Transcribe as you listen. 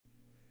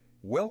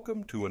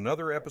Welcome to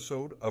another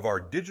episode of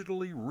our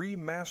digitally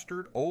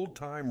remastered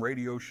old-time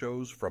radio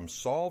shows from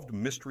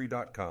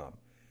SolvedMystery.com.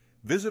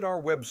 Visit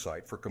our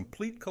website for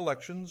complete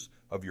collections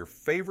of your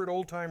favorite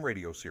old-time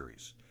radio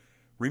series.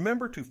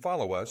 Remember to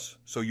follow us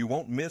so you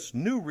won't miss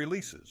new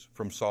releases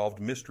from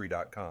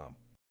SolvedMystery.com.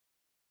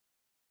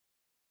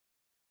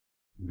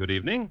 Good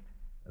evening.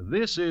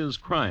 This is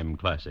Crime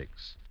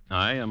Classics.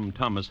 I am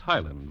Thomas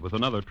Hyland with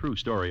another true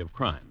story of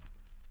crime.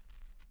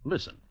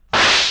 Listen.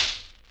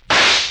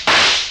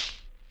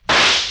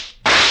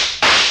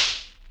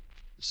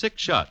 6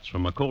 shots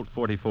from a Colt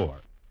 44.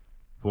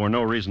 For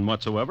no reason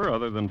whatsoever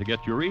other than to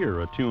get your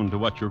ear attuned to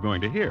what you're going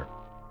to hear.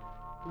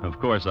 Of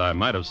course, I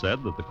might have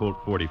said that the Colt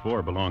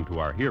 44 belonged to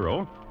our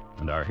hero,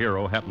 and our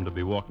hero happened to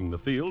be walking the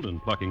field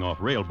and plucking off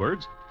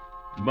railbirds,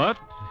 but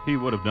he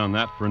would have done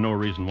that for no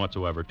reason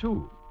whatsoever,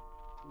 too.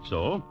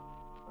 So,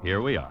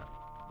 here we are.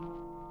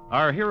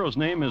 Our hero's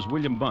name is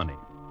William Bonny,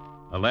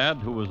 a lad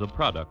who was a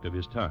product of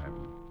his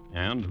time,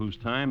 and whose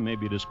time may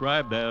be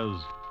described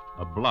as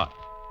a blot.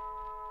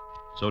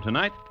 So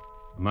tonight,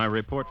 my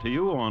report to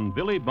you on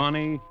Billy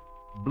Bonny,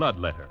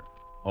 Bloodletter,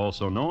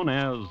 also known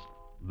as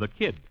The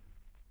Kid.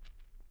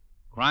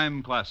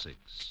 Crime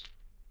Classics,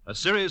 a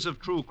series of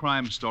true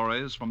crime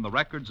stories from the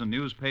records and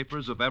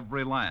newspapers of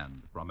every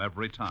land, from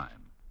every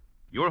time.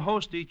 Your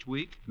host each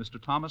week,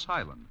 Mr. Thomas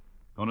Hyland,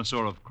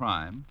 connoisseur of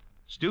crime,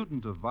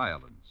 student of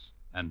violence,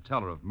 and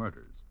teller of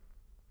murders.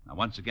 Now,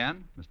 once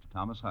again, Mr.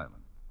 Thomas Hyland.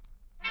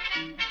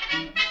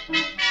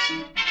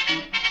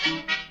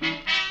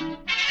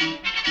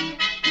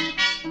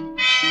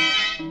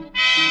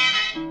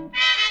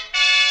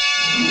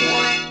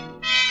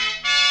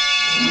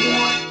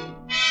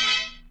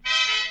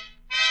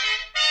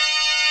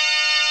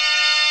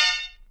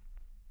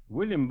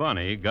 William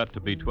Bonny got to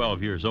be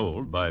 12 years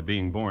old by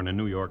being born in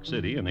New York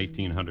City in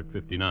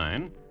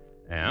 1859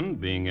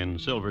 and being in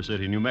Silver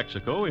City, New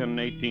Mexico in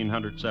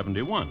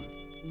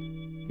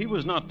 1871. He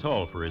was not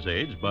tall for his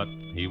age, but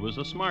he was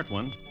a smart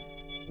one.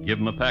 Give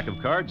him a pack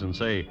of cards and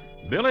say,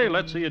 "Billy,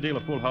 let's see you deal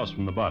a full house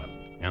from the bottom."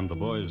 And the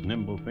boy's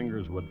nimble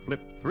fingers would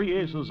flip 3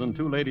 aces and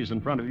 2 ladies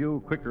in front of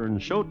you quicker'n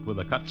shote with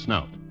a cut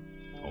snout.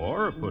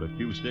 Or put a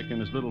cue stick in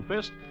his little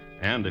fist,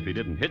 and if he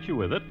didn't hit you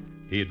with it,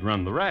 he'd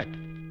run the rack.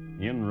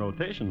 In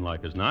rotation,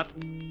 like as not.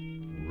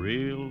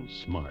 Real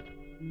smart.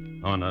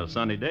 On a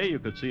sunny day, you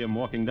could see him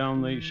walking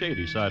down the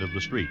shady side of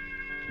the street,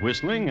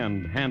 whistling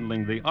and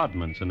handling the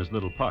oddments in his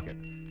little pocket.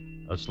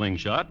 A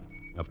slingshot,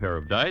 a pair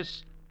of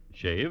dice,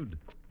 shaved,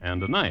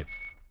 and a knife,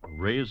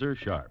 razor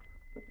sharp.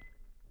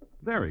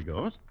 There he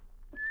goes.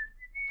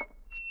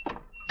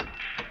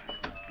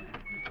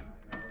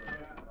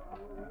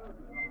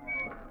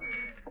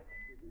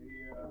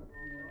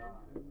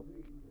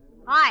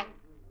 Hi.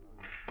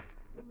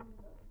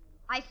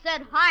 I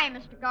said hi,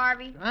 Mr.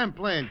 Garvey. I'm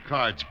playing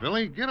cards,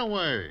 Billy. Get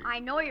away. I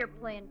know you're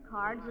playing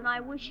cards, and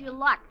I wish you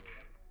luck.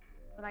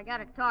 But I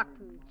gotta talk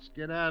to you.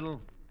 Skedaddle.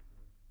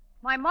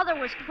 My mother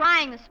was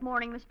crying this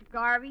morning, Mr.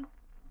 Garvey.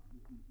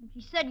 And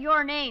she said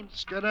your name.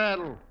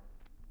 Skedaddle.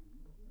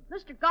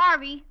 Mr.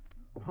 Garvey.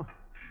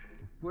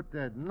 Put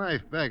that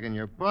knife back in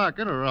your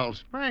pocket or I'll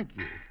spank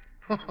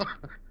you.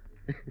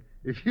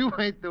 If you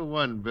ain't the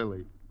one,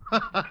 Billy.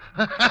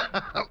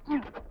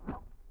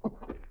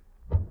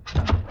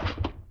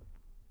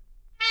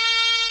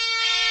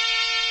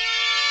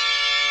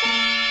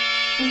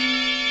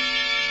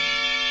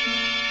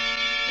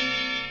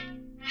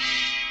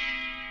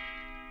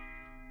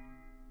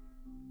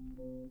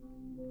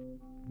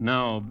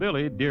 Now,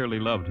 Billy dearly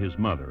loved his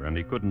mother, and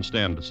he couldn't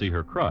stand to see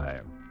her cry.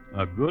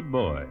 A good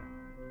boy.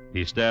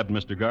 He stabbed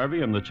Mr.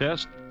 Garvey in the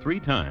chest 3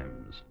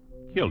 times.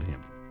 Killed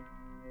him.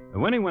 And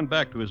when he went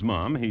back to his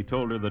mom, he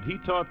told her that he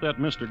taught that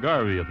Mr.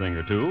 Garvey a thing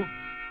or two,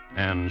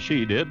 and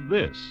she did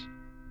this.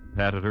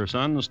 Patted her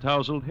son's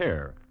tousled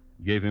hair,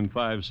 gave him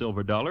 $5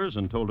 silver,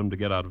 and told him to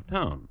get out of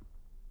town.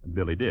 And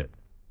Billy did.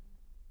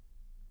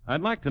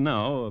 I'd like to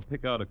now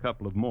pick out a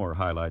couple of more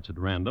highlights at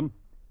random.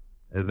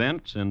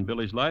 Events in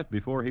Billy's life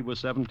before he was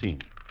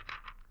 17.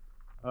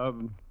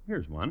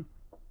 Here's one.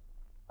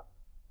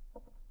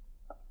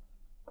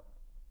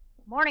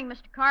 Morning,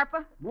 Mr.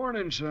 Carpa.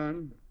 Morning,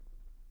 son.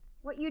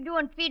 What you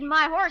doing feeding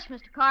my horse,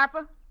 Mr.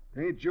 Carpa?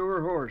 Tain't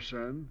your horse,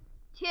 son.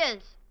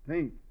 Tis.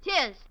 Tain't.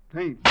 Tis.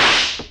 Tain't.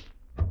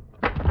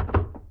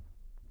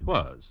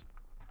 'Twas.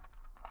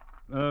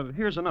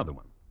 Here's another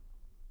one.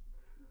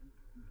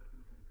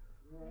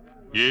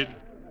 Kid,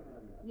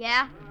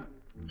 Yeah?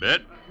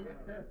 bet?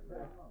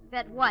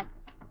 Bet what?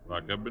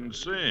 Like I've been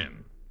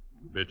saying.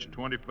 Bet you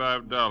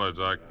 $25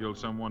 I kill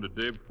someone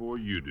today before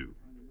you do.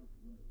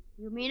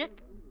 You mean it?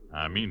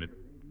 I mean it.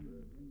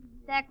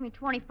 Stack me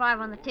 25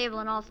 on the table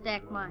and I'll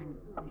stack mine.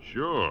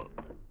 Sure.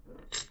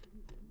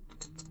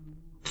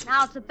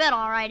 Now it's a bet,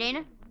 all right, ain't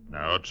it?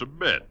 Now it's a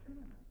bet.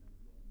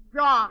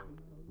 Draw.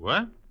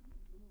 What?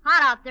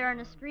 Hot out there in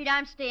the street,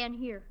 I'm staying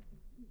here.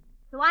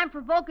 So I'm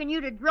provoking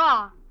you to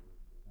draw.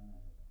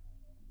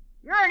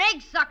 You're an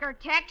egg sucker,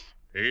 Tex.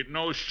 Ain't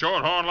no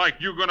shorthorn like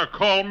you gonna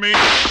call me.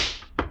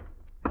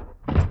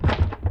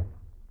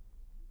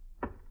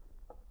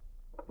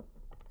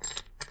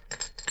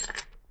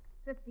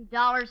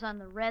 $50 on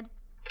the red.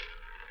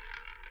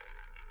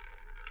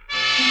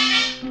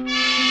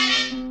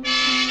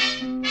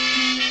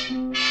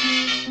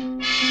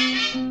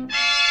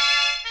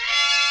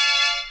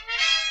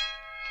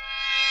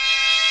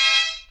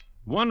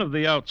 One of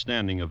the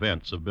outstanding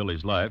events of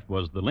Billy's life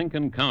was the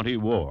Lincoln County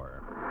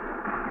War.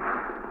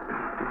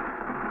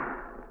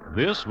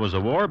 This was a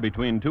war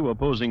between two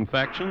opposing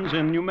factions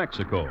in New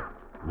Mexico,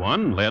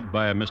 one led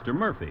by Mr.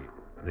 Murphy,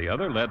 the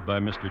other led by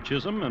Mr.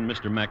 Chisholm and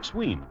Mr.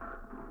 McSween.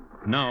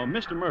 Now,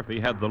 Mr. Murphy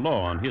had the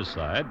law on his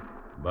side,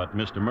 but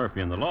Mr.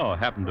 Murphy and the law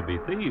happened to be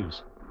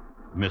thieves.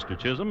 Mr.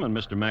 Chisholm and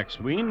Mr.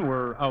 McSween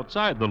were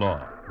outside the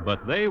law,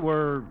 but they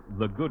were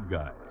the good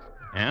guys,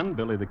 and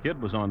Billy the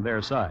Kid was on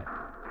their side.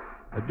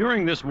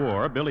 During this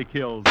war, Billy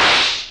killed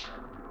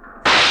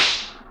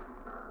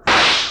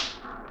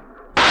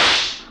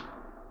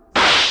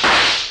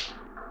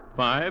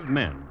 5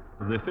 men.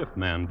 The 5th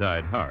man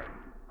died hard.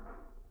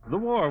 The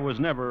war was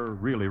never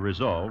really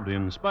resolved,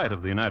 in spite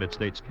of the United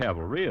States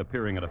cavalry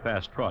appearing at a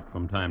fast trot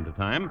from time to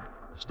time,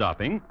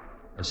 stopping,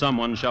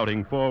 someone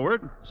shouting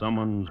forward,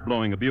 someone's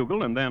blowing a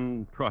bugle, and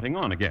then trotting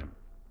on again.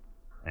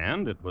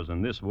 And it was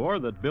in this war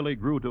that Billy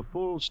grew to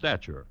full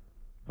stature,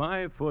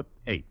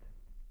 5'8".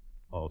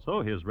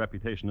 Also, his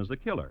reputation as a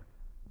killer,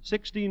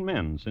 16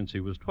 men since he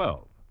was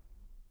 12.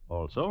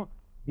 Also,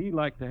 he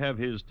liked to have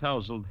his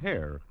tousled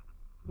hair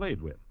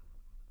played with.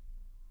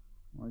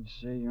 What'd you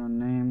say your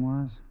name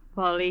was?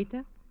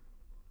 Paulita.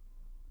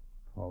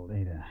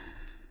 Paulita.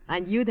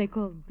 And you they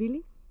call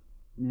Billy?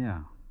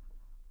 Yeah.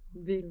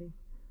 Billy.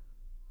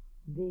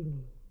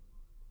 Billy.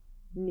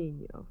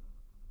 Niño.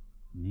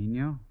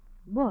 Nino?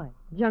 Boy.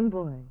 Young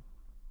boy.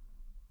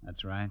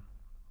 That's right.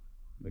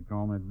 They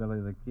call me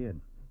Billy the Kid.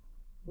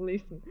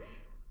 Listen.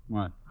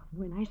 What?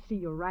 When I see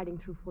you riding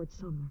through Fort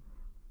Sumner,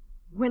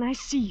 when I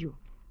see you,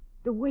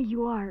 the way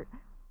you are,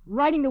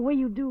 riding the way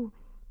you do,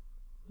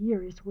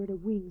 here is where the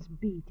wings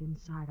beat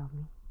inside of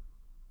me.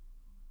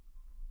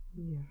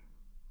 Here.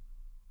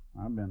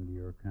 I've been to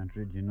your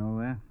country. Did you know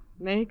that?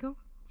 Mexico?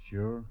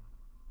 Sure.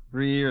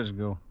 3 years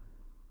ago.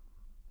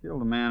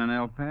 Killed a man in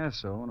El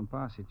Paso, and a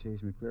posse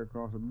chased me clear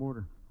across the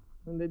border.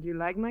 And did you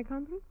like my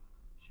country?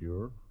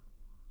 Sure.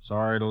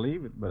 Sorry to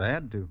leave it, but I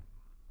had to.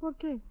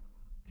 Okay.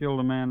 Killed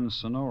a man in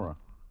Sonora.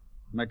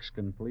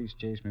 Mexican police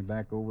chased me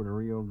back over to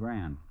Rio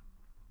Grande.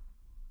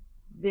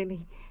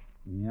 Billy.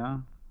 Yeah?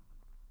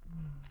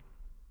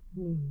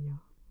 Niño.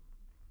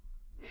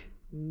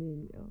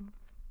 Niño.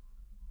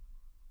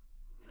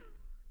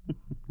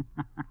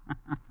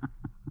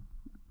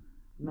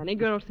 Many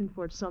girls in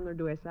Fort Sumner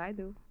do as I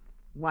do.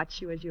 Watch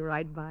you as you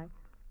ride by.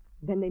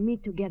 Then they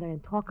meet together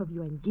and talk of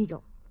you and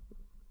giggle.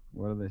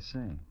 What do they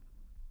say?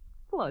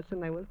 Close,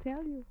 and I will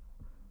tell you.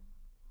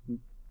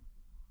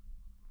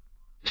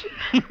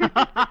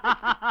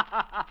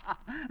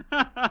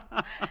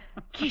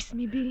 Kiss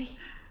me, Billy.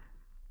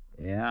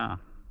 Yeah,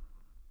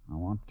 I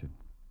want to.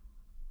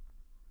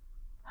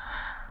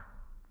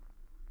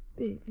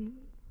 Billy.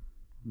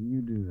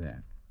 You do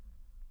that.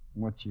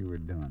 What you were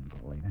doing,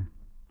 Paulita.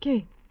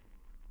 Okay.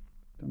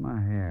 To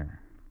my hair.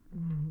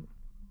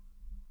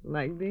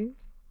 Like this?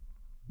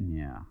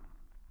 Yeah.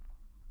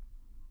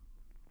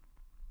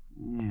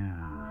 Yeah.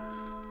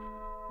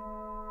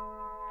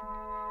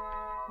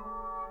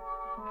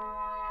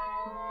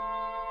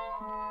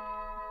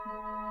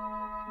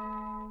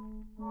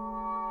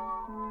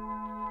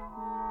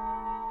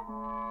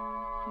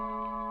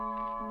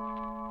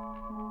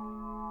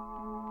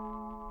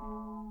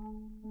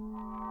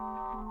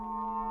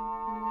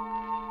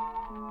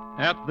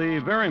 At the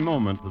very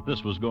moment that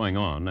this was going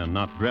on, and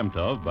not dreamt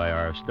of by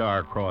our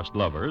star-crossed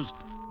lovers,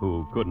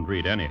 who couldn't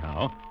read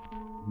anyhow,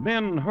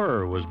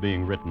 Ben-Hur was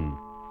being written.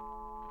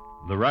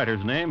 The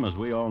writer's name, as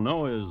we all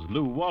know, is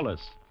Lew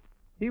Wallace.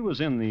 He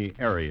was in the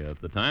area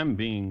at the time,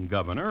 being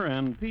governor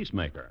and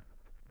peacemaker.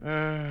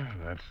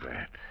 That's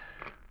that.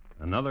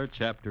 Another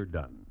chapter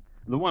done.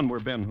 The one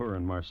where Ben-Hur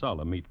and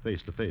Marsala meet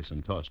face to face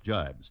and toss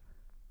jibes.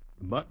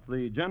 But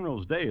the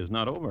general's day is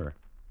not over.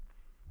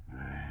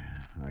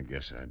 I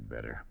guess I'd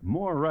better.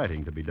 More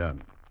writing to be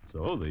done.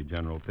 So the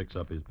general picks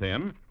up his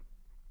pen,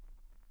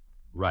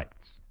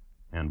 writes,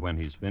 and when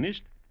he's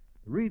finished,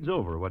 reads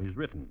over what he's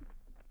written.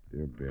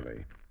 Dear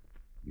Billy,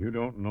 you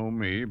don't know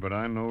me, but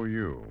I know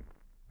you.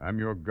 I'm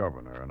your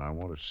governor, and I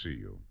want to see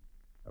you.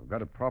 I've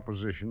got a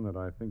proposition that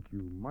I think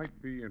you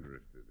might be interested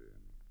in.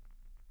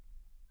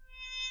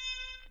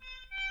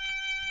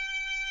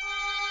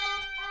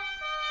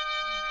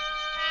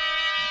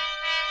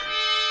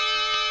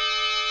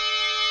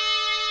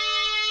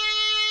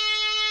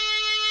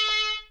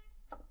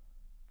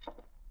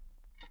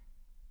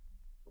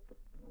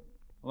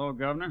 Hello,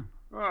 Governor.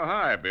 Oh,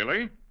 hi,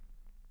 Billy.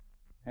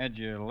 Had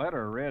your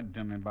letter read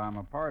to me by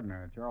my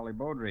partner, Charlie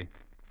Beaudry.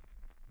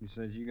 He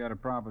says you got a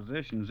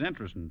proposition that's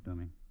interesting to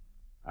me.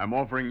 I'm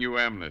offering you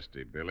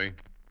amnesty, Billy.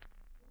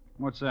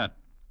 What's that?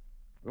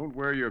 Don't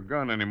wear your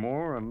gun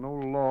anymore, and no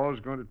law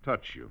is going to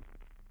touch you.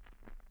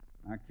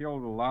 I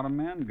killed a lot of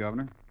men,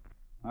 Governor.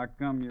 How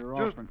come you're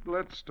Just offering...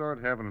 let's start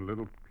having a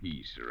little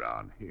peace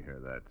around here,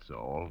 that's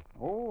all.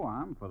 Oh,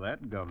 I'm for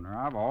that, Governor.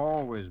 I've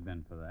always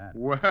been for that.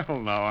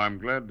 Well, now, I'm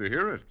glad to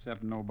hear it.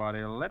 Except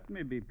nobody'll let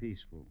me be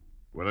peaceful.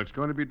 Well, it's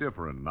going to be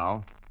different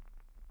now.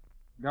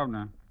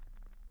 Governor,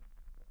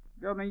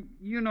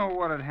 you know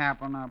what'd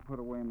happen I put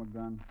away my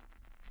gun?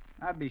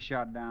 I'd be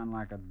shot down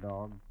like a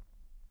dog.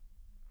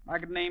 I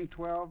could name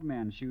 12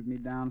 men shoot me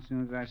down as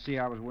soon as I see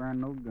I was wearing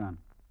no gun.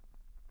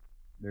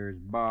 There's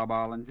Bob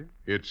Ollinger.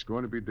 It's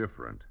going to be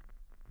different.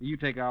 You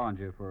take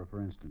Ollinger, for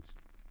instance.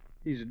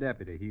 He's a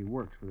deputy. He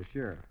works for the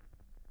sheriff.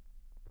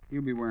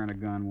 He'll be wearing a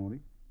gun, won't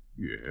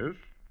he? Yes.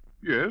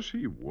 Yes,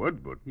 he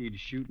would, but... He'd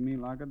shoot me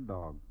like a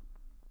dog.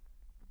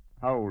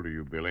 How old are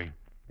you, Billy?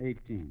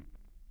 18.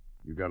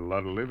 You got a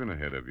lot of living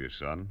ahead of you,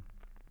 son.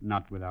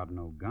 Not without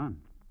no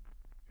gun.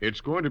 It's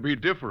going to be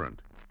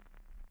different.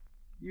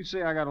 You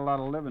say I got a lot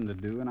of living to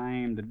do, and I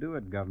aim to do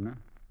it, Governor.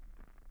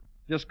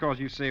 Just 'cause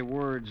you say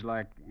words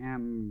like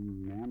amnesty.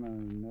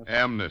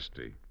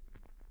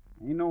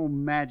 Ain't no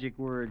magic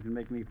words that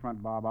make me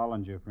front Bob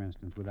Ollinger, for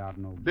instance, without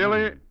no gun.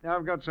 Billy,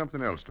 I've got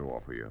something else to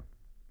offer you.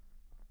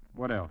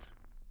 What else?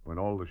 When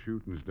all the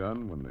shooting's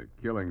done, when the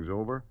killing's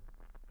over,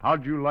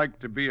 how'd you like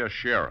to be a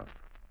sheriff?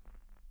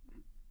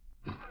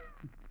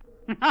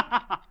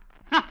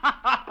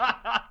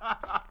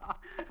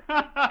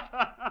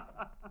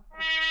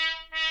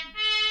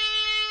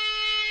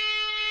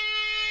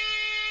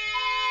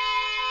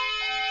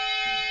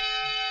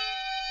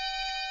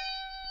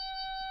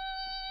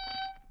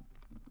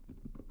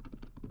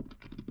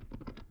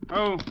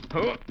 Oh,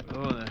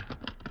 there.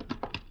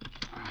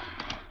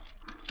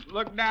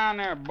 Look down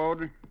there,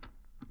 Baudry.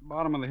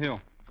 Bottom of the hill.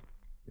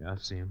 Yeah, I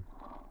see him.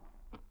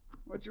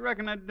 What you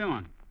reckon they're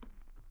doing?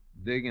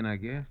 Digging, I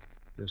guess.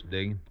 Just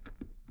digging.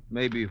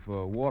 Maybe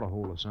for a water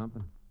hole or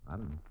something. I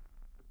don't know.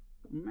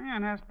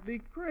 Man has to be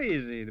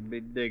crazy to be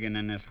digging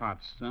in this hot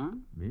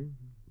sun. Yeah,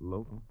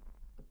 local.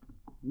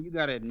 You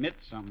gotta admit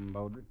something,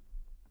 Baudry.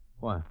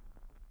 What?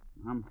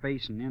 I'm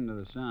facing into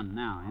the sun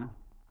now, you know?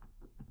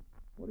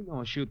 What are you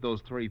going to shoot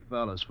those 3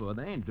 fellas for?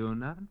 They ain't doing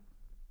nothing.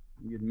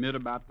 You admit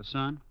about the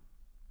sun?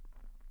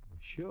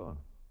 Sure.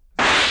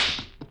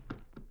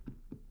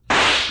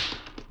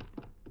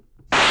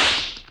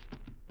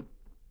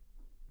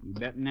 You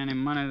betting any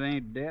money they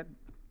ain't dead?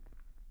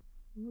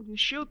 What'd you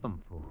shoot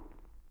them for?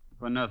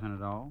 For nothing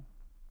at all.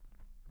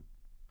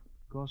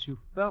 'Cause you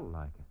felt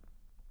like it.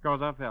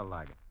 'Cause I felt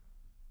like it.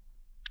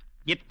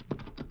 Get.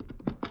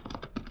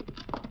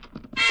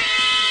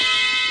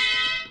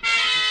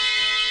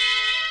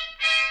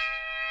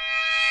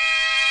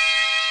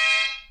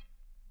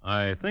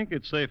 I think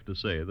it's safe to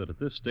say that at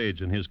this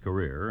stage in his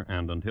career,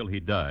 and until he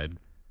died,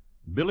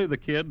 Billy the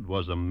Kid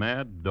was a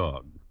mad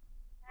dog.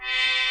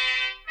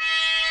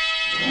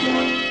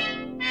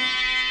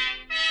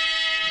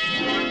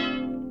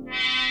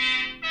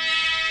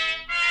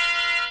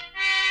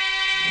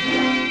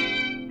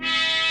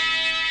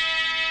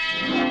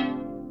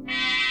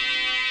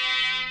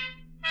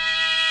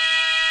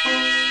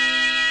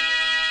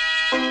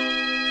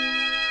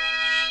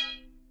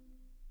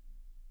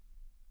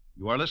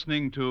 You are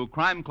listening to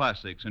Crime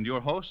Classics and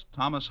your host,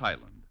 Thomas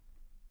Hyland.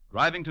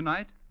 Driving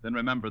tonight? Then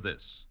remember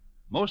this.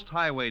 Most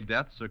highway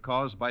deaths are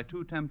caused by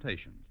 2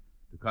 temptations,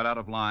 to cut out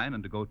of line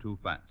and to go too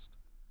fast.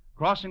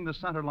 Crossing the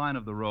center line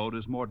of the road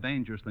is more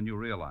dangerous than you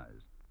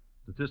realize.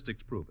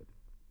 Statistics prove it.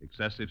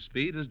 Excessive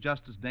speed is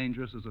just as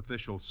dangerous as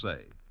officials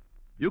say.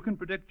 You can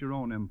predict your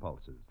own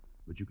impulses,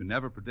 but you can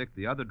never predict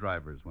the other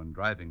drivers when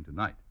driving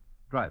tonight.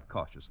 Drive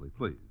cautiously,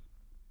 please.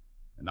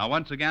 And now,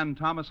 once again,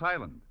 Thomas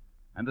Hyland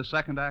and the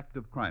second act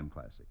of Crime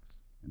Classics,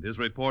 and his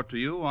report to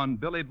you on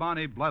Billy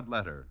Bonny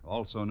Bloodletter,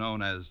 also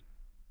known as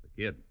the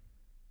Kid.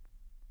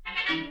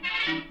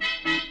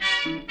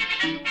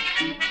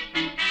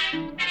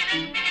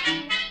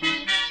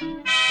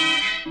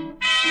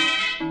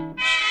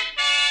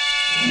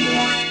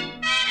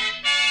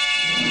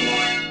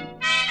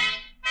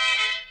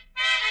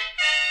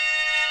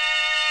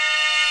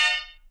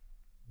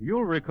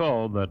 You'll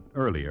recall that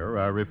earlier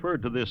I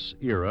referred to this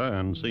era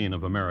and scene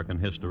of American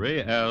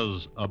history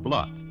as a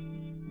blot.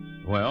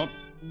 Well,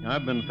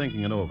 I've been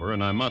thinking it over,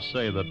 and I must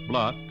say that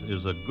blot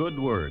is a good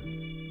word.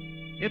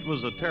 It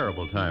was a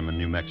terrible time in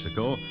New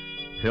Mexico,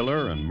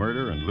 pillar and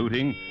murder and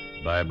looting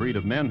by a breed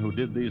of men who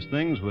did these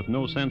things with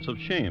no sense of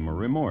shame or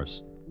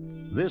remorse.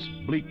 This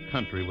bleak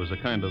country was a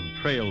kind of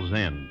trail's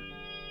end.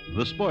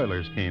 The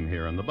spoilers came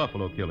here, and the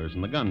buffalo killers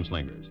and the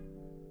gunslingers.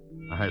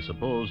 I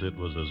suppose it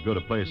was as good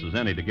a place as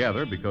any to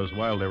gather, because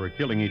while they were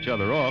killing each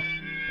other off,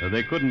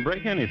 they couldn't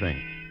break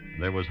anything.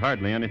 There was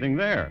hardly anything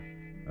there.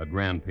 A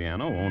grand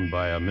piano owned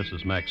by a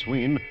Mrs.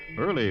 McSween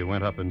early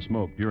went up in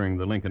smoke during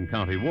the Lincoln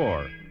County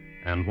War,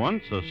 and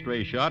once a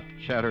stray shot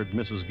shattered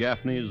Mrs.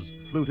 Gaffney's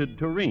fluted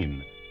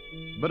tureen.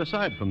 But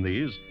aside from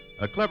these,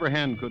 a clever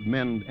hand could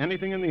mend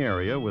anything in the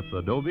area with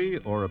adobe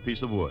or a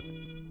piece of wood.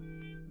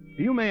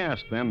 You may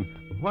ask,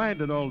 then, why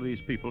did all these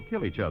people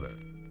kill each other?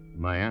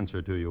 My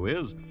answer to you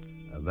is,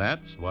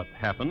 that's what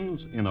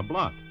happens in a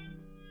blot.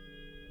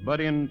 But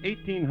in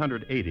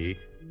 1880,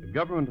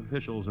 government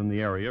officials in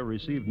the area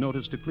received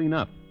notice to clean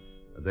up.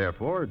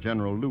 Therefore,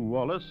 General Lew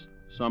Wallace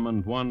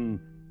summoned one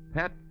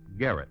Pat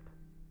Garrett.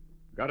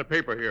 Got a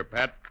paper here,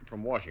 Pat,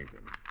 from Washington.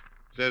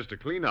 Says to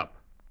clean up.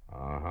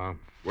 Uh-huh.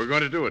 We're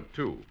going to do it,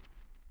 too.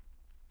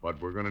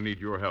 But we're going to need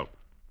your help.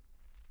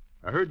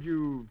 I heard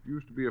you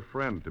used to be a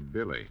friend to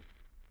Billy.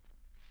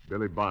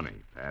 Billy Bonny,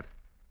 Pat.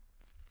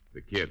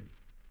 The kid.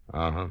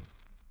 Uh-huh.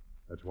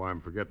 That's why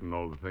I'm forgetting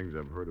all the things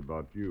I've heard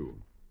about you.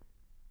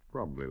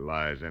 Probably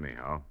lies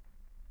anyhow.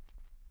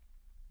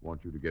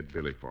 Want you to get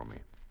Billy for me.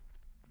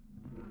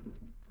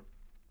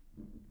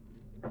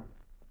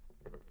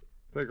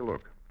 Take a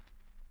look.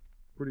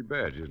 Pretty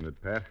badge, isn't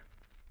it, Pat?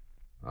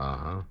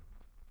 Uh-huh.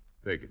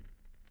 Take it.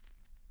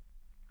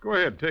 Go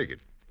ahead, take it.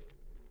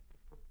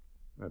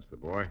 That's the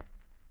boy.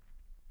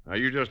 Now,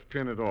 you just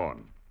pin it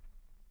on.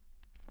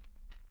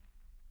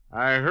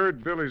 I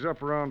heard Billy's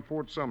up around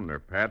Fort Sumner,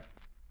 Pat.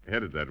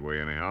 Headed that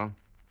way, anyhow.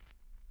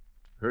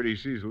 Heard he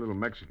sees a little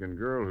Mexican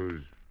girl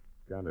who's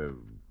kind of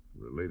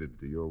related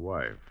to your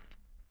wife.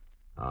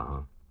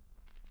 Uh-huh.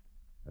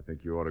 I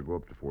think you ought to go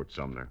up to Fort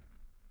Sumner.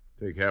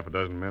 Take half a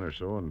dozen men or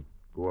so and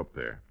go up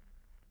there.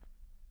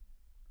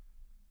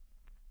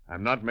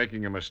 I'm not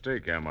making a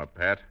mistake, am I,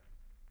 Pat?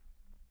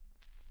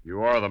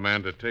 You are the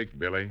man to take,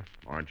 Billy,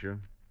 aren't you?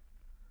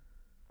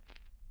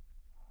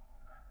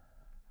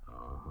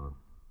 Uh-huh.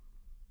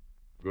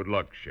 Good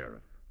luck,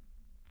 Sheriff.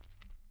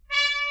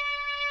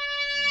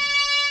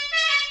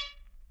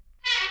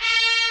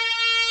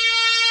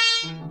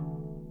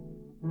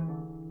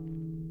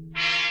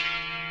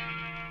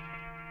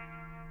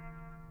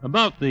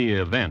 About the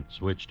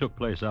events which took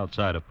place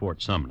outside of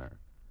Fort Sumner.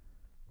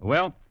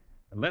 Well,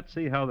 let's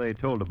see how they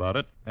told about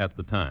it at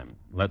the time.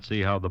 Let's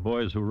see how the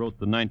boys who wrote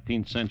the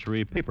 19th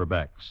century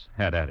paperbacks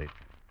had at it.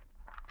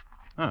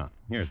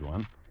 Here's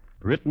one.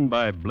 Written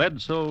by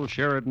Bledsoe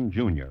Sheridan,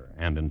 Jr.,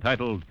 and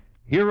entitled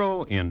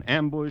Hero in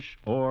Ambush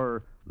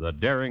or The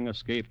Daring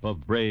Escape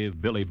of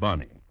Brave Billy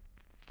Bonny.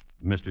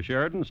 Mr.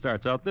 Sheridan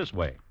starts out this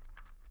way.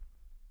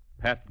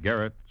 Pat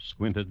Garrett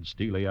squinted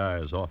steely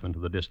eyes off into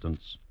the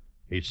distance.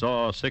 He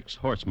saw 6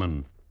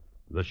 horsemen.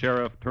 The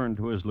sheriff turned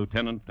to his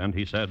lieutenant, and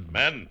he said,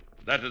 Men,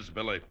 that is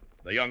Billy,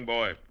 the young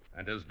boy,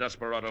 and his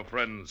desperado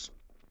friends.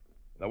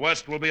 The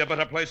West will be a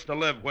better place to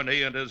live when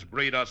he and his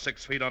breed are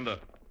 6 feet under.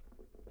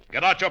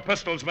 Get out your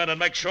pistols, men, and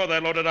make sure they're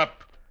loaded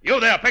up.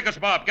 You there,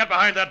 Pickus Bob, get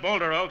behind that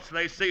boulder, else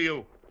they see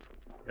you.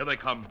 Here they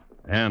come.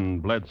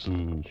 And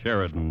Bledsoe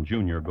Sheridan,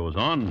 Jr. goes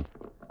on.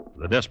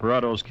 The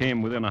desperados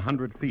came within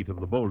 100 feet of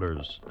the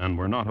boulders and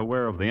were not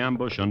aware of the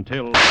ambush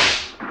until...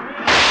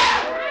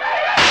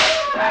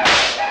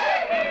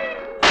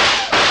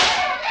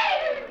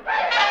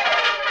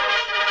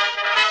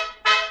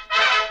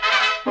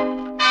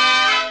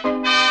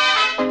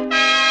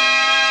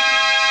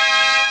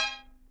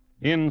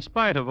 In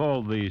spite of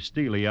all the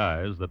steely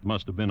eyes that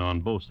must have been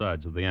on both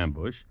sides of the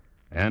ambush,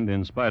 and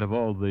in spite of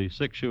all the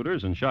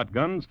 6-shooters and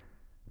shotguns,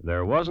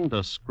 there wasn't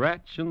a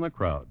scratch in the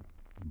crowd.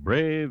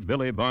 Brave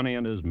Billy Bonny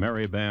and his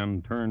merry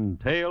band turned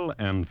tail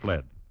and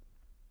fled.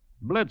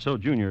 Bledsoe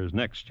Jr.'s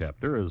next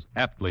chapter is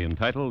aptly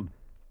entitled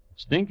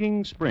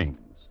Stinking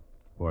Springs,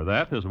 for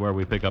that is where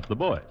we pick up the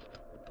boys.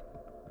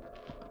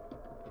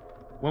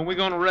 When we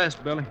going to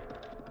rest, Billy?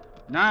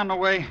 Now on the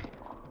way.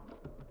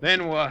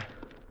 Then what?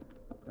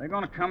 They're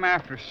going to come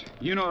after us.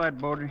 You know that,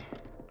 Beaudry.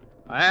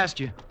 I asked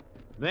you.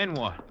 Then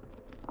what?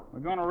 We're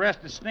going to rest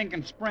at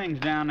Stinking Springs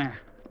down there.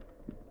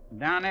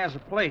 Down there's a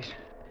place.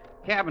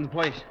 Cabin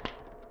place.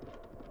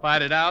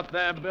 Fight it out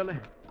there, Billy?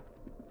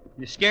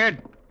 You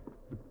scared?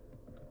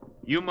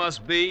 You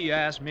must be. You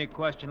asked me a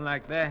question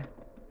like that.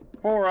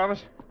 4 of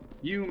us.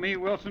 You, me,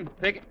 Wilson,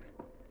 Pickett.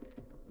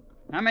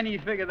 How many you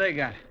figure they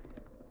got?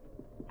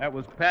 That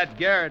was Pat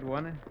Garrett,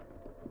 wasn't it?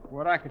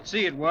 What I could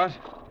see it was.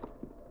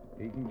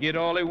 He can get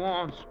all he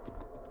wants.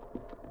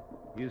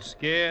 You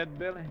scared,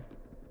 Billy?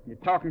 You're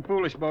talking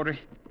foolish, Beaudry.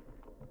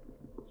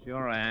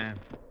 Sure I am.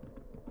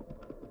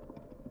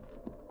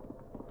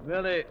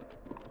 Billy.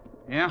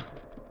 Yeah?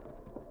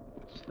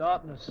 It's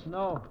starting to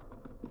snow.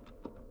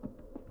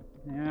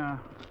 Yeah.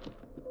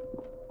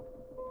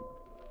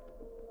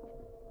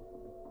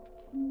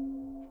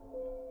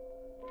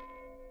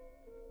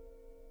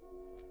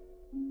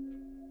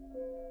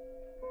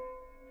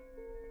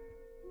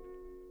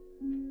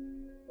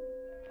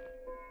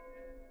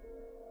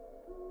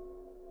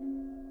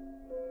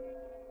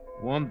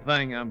 One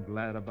thing I'm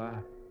glad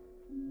about.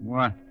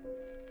 What?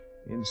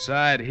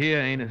 Inside here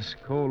ain't as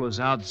cold as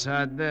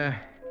outside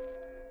there.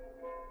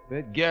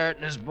 Bet Garrett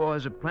and his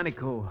boys are plenty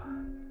cold.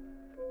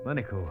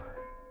 Plenty cold.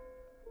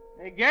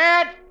 Hey,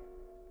 Garrett!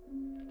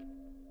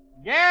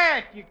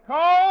 Garrett, you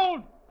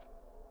cold?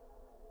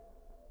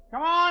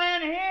 Come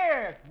on in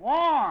here. It's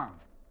warm.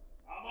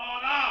 Come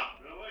on out,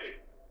 Billy.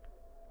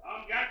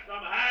 Come get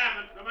some ham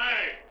and some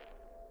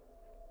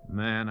eggs.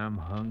 Man, I'm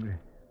hungry.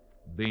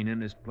 Been in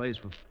this place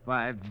for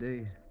 5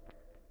 days.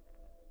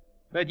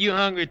 Bet you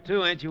hungry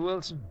too, ain't you,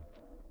 Wilson?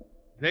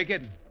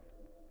 Pickett?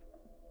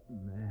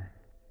 Man.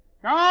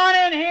 Come on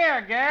in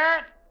here,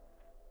 Garrett.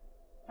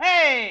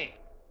 Hey!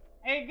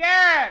 Hey,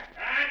 Garrett!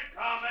 Can't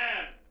come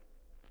in.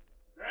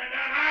 They're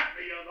not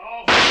after you,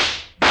 though.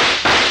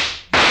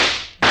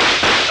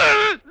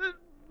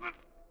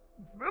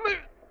 Billy!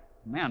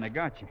 Man, they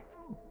got you.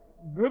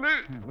 Billy!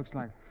 It looks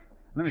like...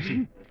 Let me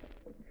see.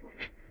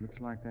 Looks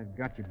like that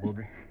got you,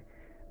 Bodry.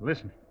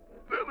 Listen.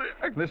 Billy!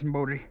 Listen,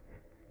 Bodry.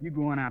 You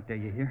going out there,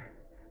 you hear?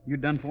 You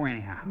done for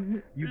anyhow.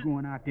 You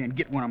going out there and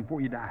get one of them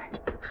before you die.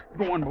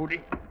 Go on,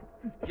 Bodry.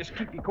 Just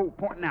keep your coat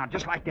pointing out,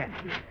 just like that.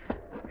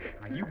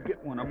 Now, you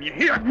get one of them, you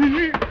hear?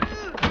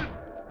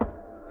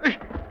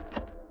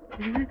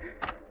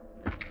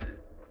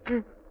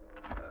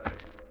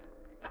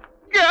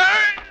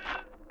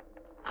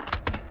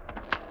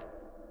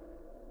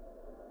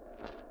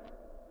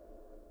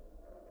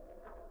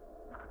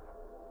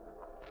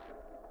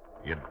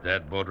 You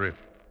dead, Baudry?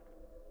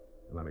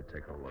 Let me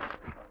take a look.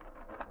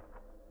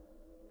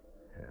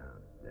 Yeah,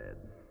 dead.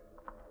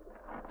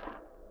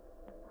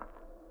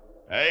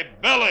 Hey,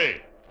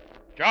 Billy!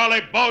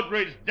 Charlie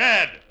Baudry's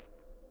dead.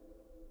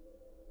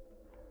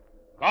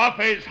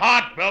 Coffee's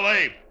hot,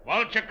 Billy.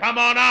 Won't you come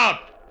on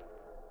out?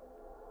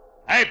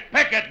 Hey,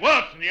 Pickett,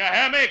 Wilson, you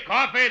hear me?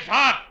 Coffee's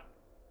hot.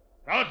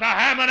 Those are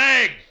ham and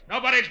eggs.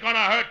 Nobody's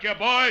gonna hurt you,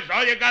 boys.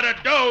 All you gotta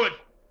do is...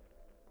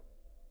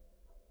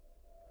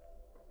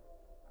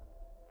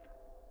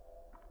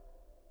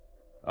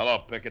 Hello,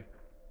 Pickett.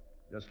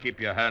 Just keep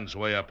your hands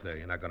way up there.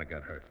 You're not gonna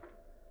get hurt.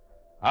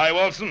 Hi,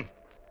 Wilson.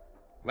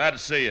 Glad to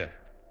see you.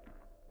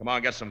 Come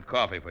on, get some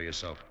coffee for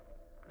yourself.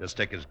 Just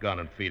take his gun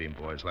and feed him,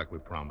 boys, like we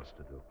promised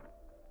to do.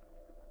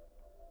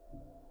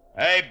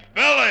 Hey,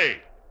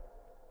 Billy!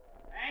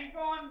 Ain't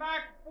going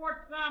back to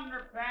Fort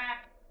Sumner,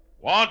 Pat.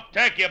 Won't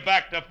take you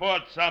back to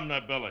Fort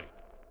Sumner, Billy.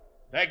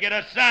 Take you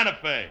to Santa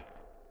Fe.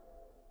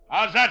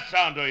 How's that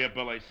sound to you,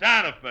 Billy?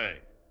 Santa Fe.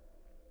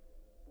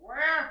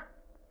 Where?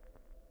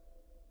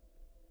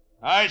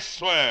 I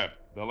swear,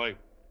 Billy.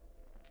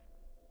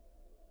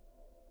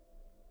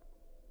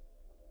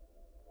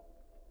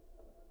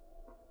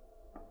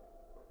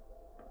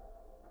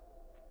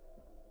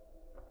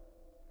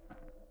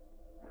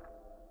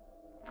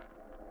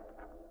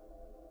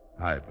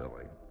 Hi,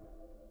 Billy.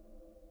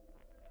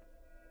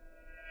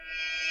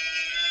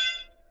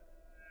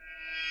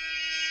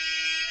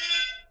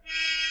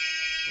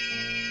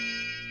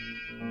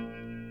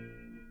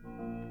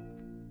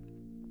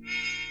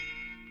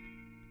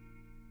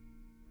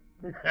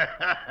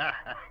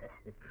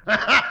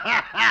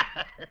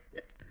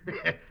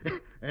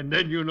 And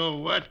then you know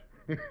what?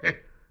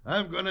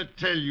 I'm gonna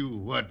tell you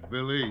what,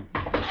 Billy.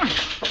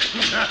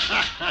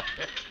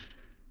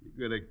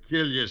 You're gonna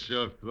kill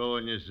yourself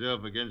throwing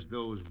yourself against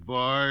those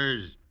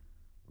bars.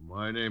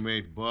 My name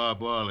ain't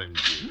Bob Ollinger.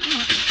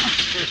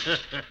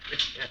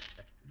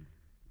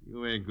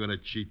 You ain't gonna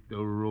cheat the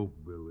rope,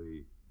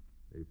 Billy.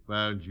 They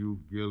found you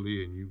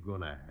guilty and you're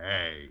gonna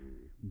hang.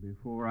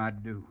 Before I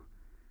do.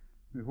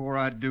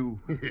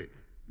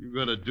 You're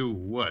gonna do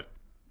what?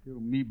 Kill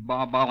me,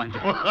 Bob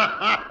Ollinger.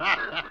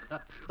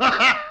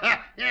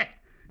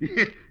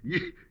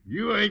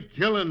 You ain't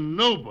killing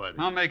nobody.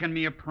 I'm making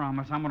me a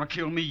promise. I'm gonna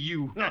kill me,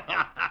 you.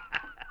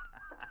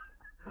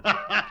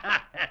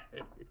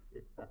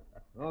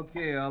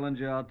 Okay,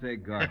 Ollinger, I'll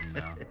take Garden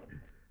now.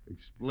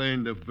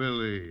 Explain to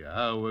Billy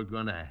how we're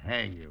gonna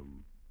hang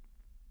him.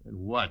 And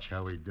watch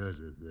how he does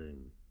the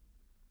thing.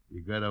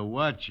 You gotta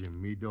watch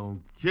him. He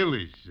don't kill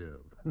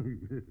himself.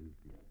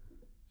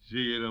 See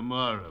you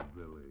tomorrow,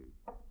 Billy.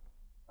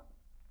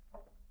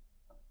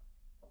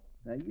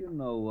 Now, you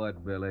know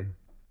what, Billy?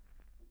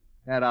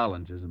 That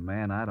Ollinger's a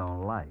man I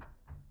don't like.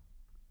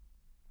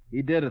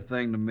 He did a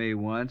thing to me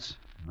once,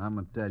 and I'm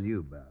going to tell you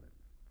about it.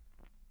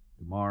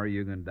 Tomorrow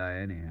you're going to die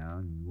anyhow,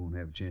 and you won't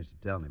have a chance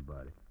to tell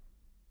anybody.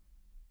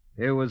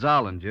 Here was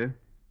Ollinger, and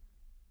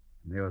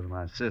there was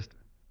my sister.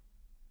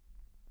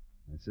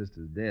 My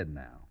sister's dead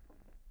now.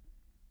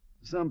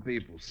 Some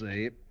people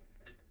say it.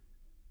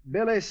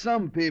 Billy,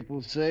 some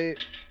people say...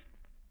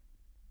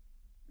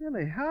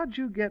 Billy, how'd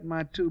you get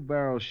my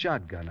two-barrel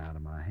shotgun out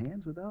of my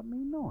hands without me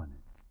knowing it?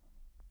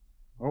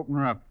 Open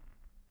her up.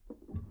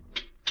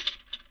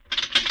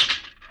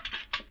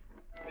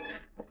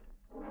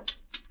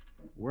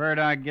 Where'd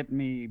I get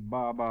me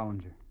Bob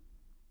Ollinger?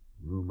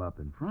 Room up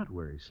in front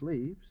where he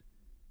sleeps.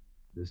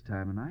 This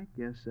time of night,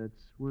 guess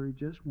that's where he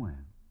just went.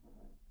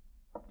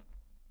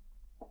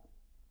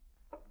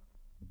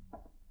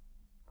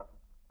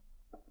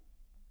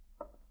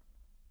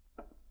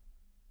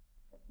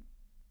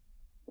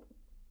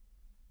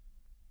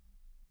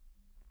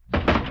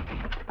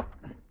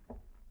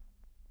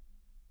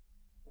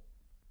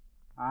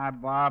 Hi,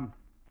 Bob.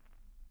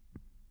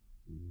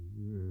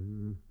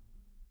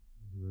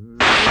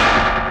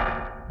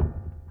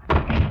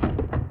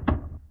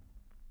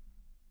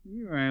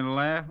 You ain't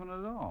laughing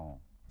at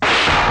all.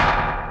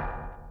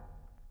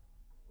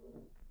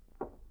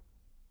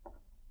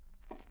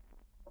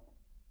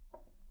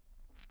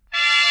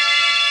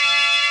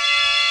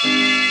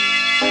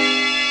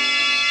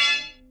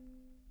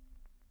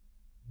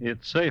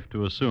 It's safe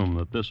to assume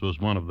that this was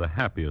one of the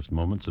happiest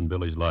moments in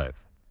Billy's life.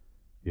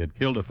 He had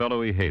killed a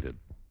fellow he hated.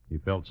 He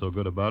felt so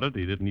good about it,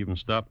 he didn't even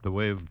stop to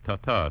wave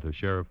ta-ta to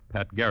Sheriff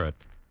Pat Garrett.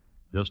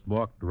 Just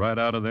walked right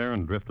out of there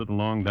and drifted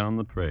along down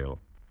the trail,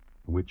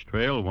 which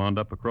trail wound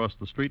up across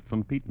the street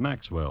from Pete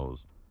Maxwell's,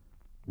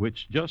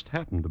 which just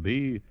happened to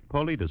be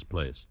Paulita's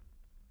place.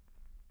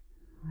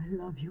 I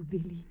love you,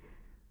 Billy.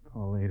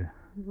 Paulita,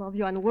 I love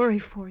you and worry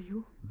for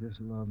you. just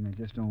love me.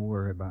 Just don't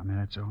worry about me,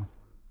 that's all.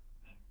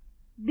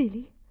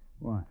 Billy,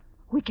 What?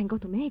 we can go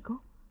to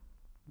Mexico.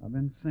 I've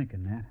been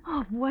thinking that.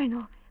 Oh,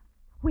 bueno.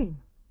 When?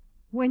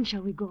 When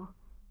shall we go?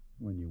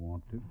 When you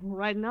want to.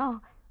 Right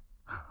now.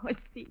 Oh,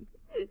 see,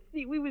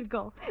 we will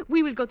go.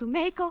 We will go to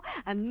Mexico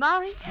and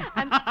marry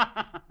and...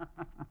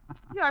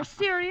 You are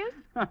serious?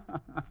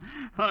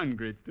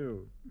 Hungry,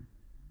 too.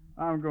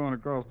 I'm going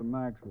across to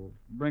Maxwell's.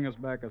 Bring us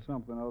back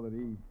something other to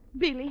eat.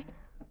 Billy,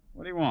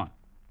 What do you want?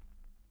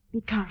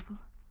 be careful.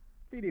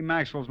 Petey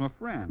Maxwell's my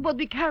friend. But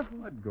be careful.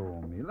 Let go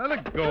of me. Let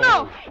it go.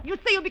 No! You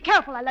say you'll be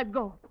careful. I let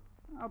go.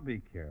 I'll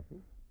be careful.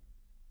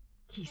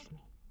 Kiss me.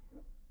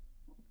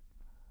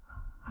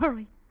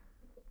 Hurry.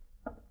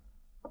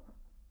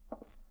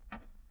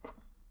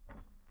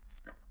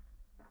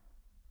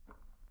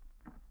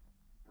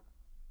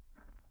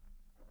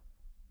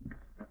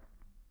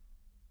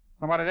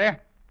 Somebody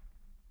there?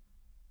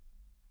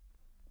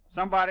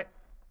 Somebody.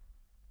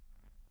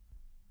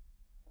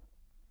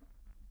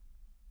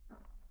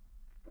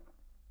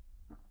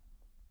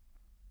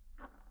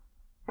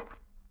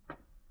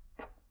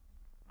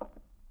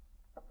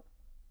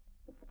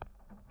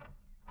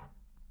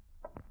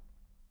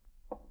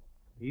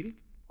 Petey?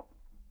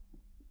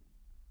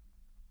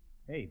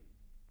 Hey.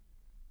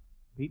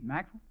 Pete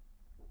Maxwell?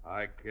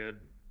 Hi, kid.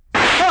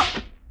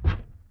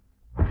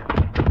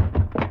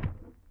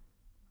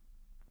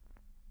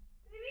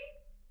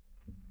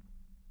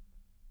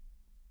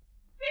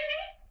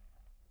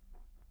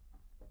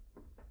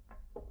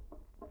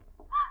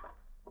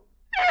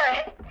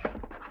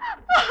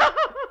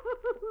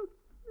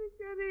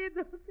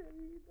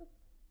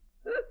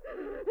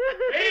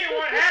 Hey,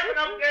 what happened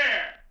up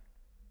there?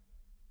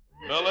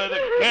 Billy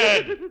the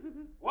Kid.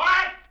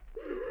 What?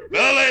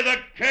 Billy the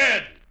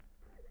Kid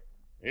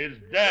is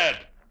dead.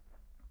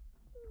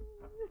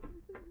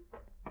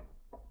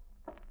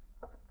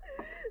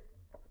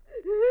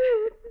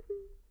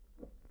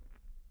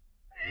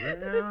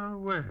 Well,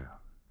 well.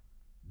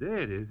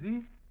 Dead, is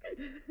he?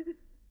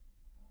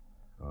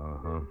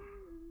 Uh-huh.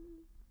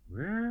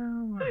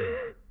 Well, well.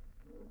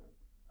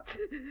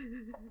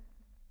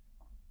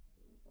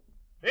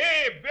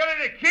 Hey,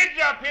 Billy the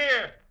Kid's up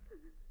here.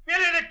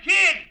 Billy the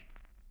Kid.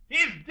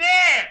 He's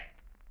dead.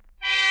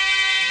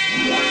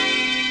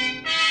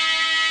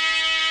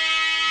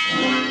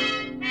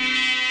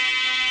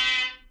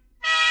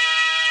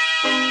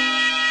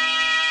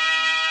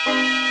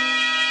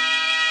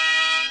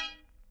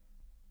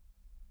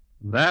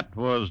 That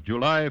was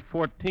July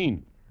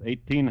 14th,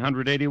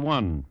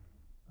 1881.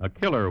 A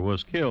killer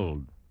was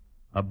killed.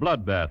 A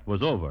bloodbath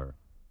was over.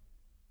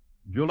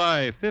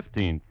 July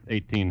 15th,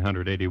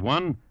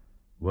 1881,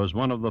 was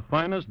one of the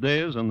finest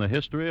days in the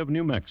history of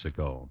New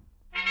Mexico.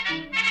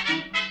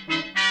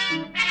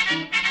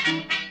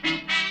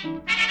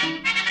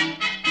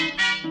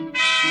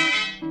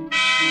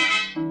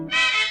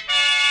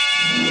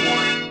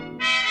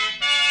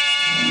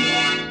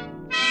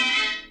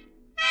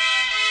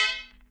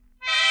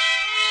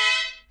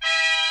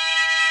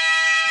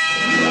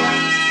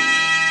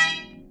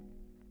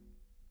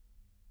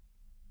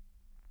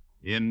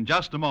 In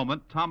just a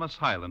moment, Thomas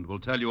Hyland will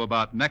tell you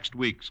about next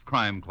week's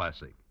crime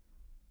classic.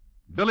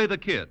 Billy the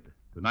Kid,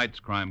 tonight's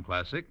crime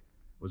classic,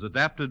 was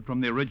adapted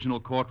from the original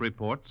court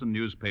reports and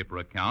newspaper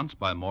accounts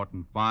by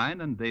Morton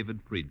Fine and David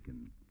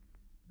Friedkin.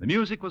 The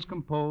music was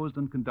composed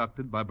and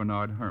conducted by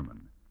Bernard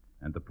Herrmann,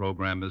 and the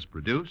program is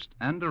produced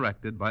and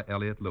directed by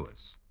Elliott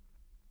Lewis.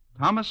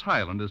 Thomas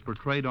Hyland is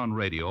portrayed on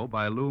radio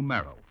by Lou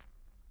Merrill.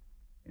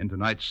 In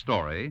tonight's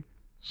story,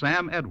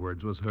 Sam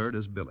Edwards was heard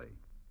as Billy.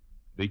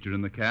 Featured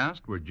in the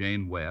cast were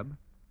Jane Webb,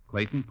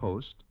 Clayton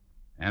Post,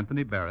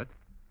 Anthony Barrett,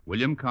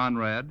 William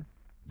Conrad,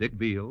 Dick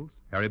Beals,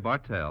 Harry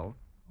Bartell,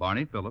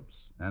 Barney Phillips,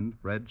 and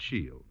Fred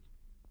Shields.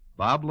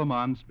 Bob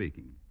Lamont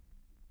speaking.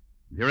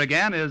 Here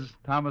again is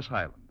Thomas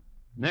Hyland.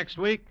 Next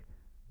week,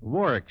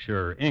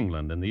 Warwickshire,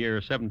 England, in the year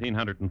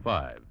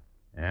 1705,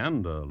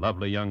 and a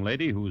lovely young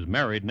lady whose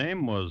married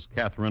name was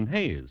Catherine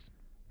Hayes,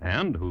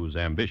 and whose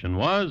ambition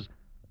was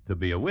to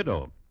be a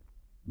widow.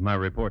 My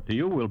report to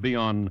you will be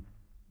on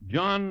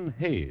John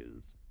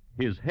Hayes,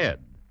 his head,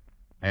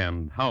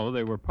 and how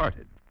they were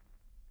parted.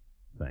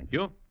 Thank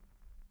you.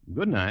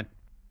 Good night.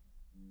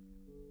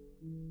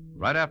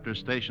 Right after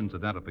station's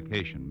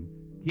identification,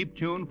 keep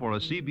tuned for a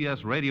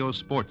CBS Radio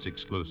Sports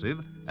exclusive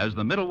as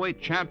the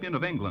middleweight champion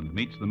of England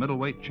meets the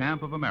middleweight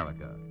champ of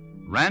America.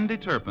 Randy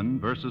Turpin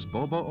versus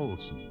Bobo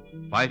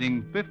Olson,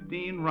 fighting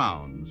 15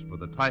 rounds for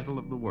the title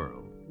of the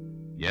world.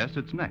 Yes,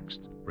 it's next,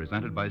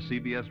 presented by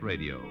CBS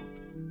Radio.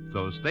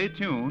 So stay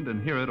tuned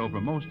and hear it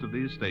over most of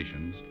these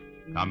stations,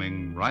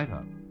 coming right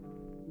up.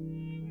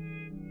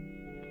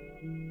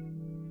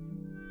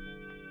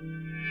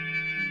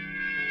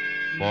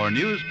 for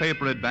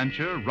newspaper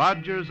adventure,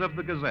 Rogers of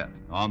the Gazette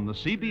on the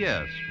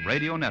CBS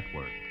Radio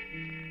Network.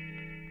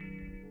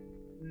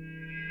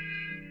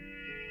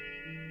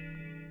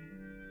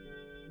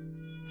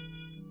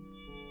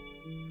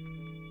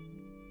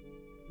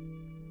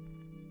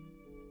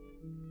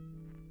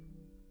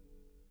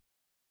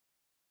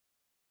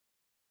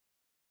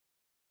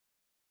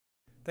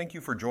 Thank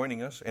you for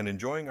joining us and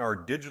enjoying our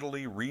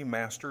digitally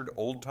remastered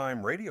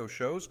old-time radio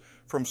shows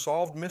from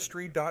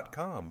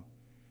SolvedMystery.com.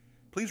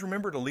 Please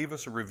remember to leave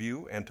us a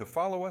review and to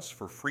follow us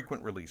for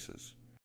frequent releases.